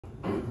All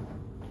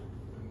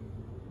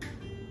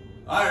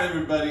right,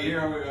 everybody,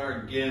 here we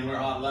are again. We're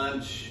Hot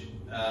Lunch,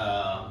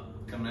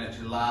 coming at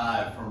you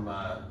live from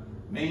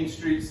Main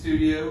Street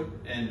Studio,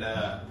 and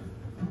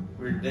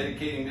we're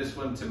dedicating this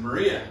one to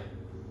Maria.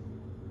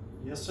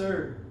 Yes,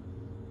 sir.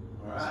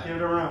 All right. Let's give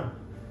it a run.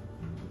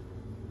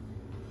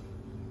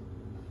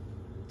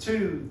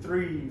 2,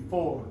 3,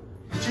 4.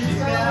 She's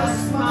got a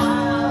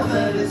smile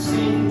that it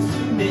seems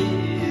to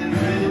me it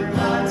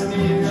reminds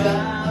me of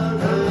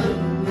childhood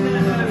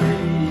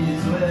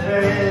memories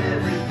where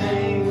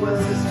everything was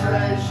as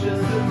fresh as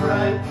the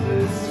bright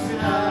blue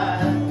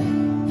sky.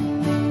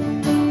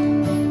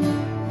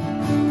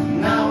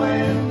 Now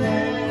and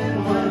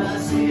then when I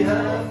see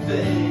her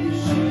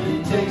face,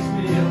 she takes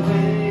me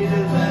away to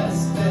that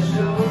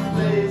special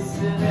place,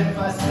 and if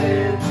I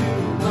stay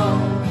too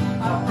long,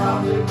 I'll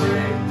probably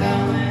break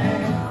down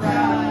and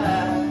cry.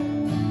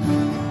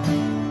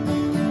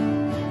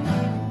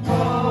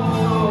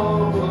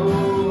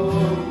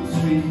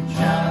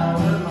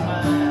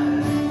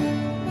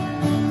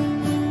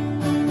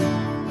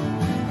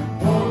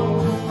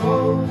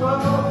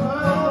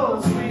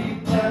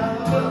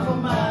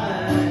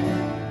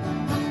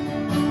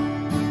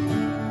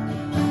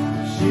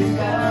 She's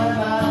got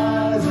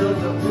eyes of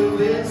the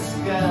bluest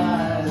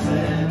skies,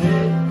 and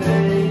if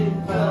they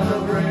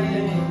fell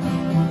rain,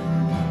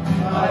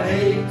 I'd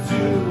hate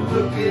to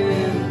look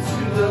into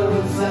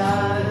those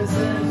eyes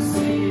and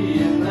see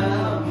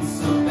them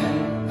so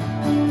bad.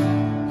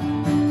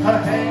 Her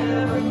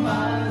hair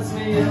reminds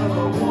me of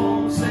a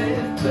warm,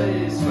 safe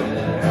place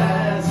where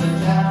as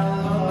a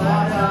child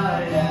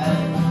I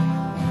had,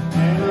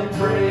 and I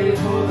pray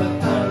for the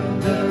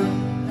thunder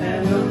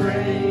and the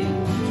rain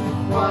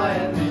to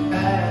quiet me.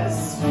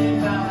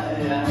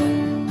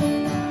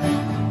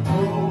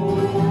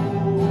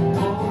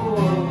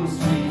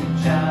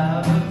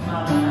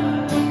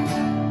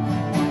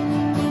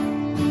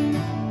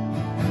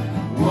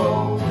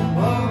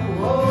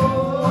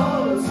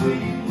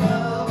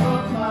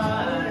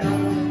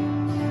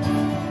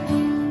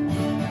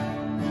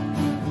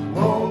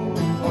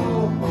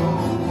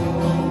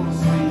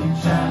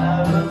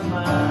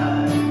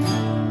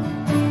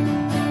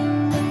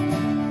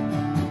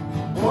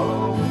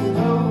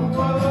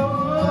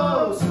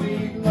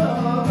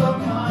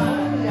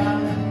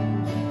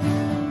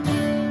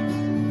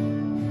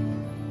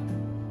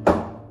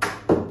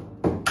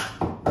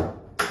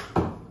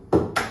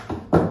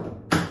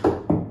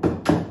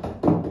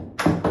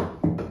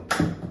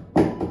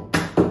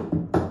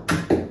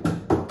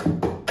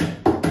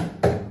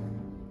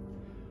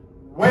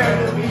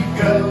 Where do we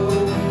go?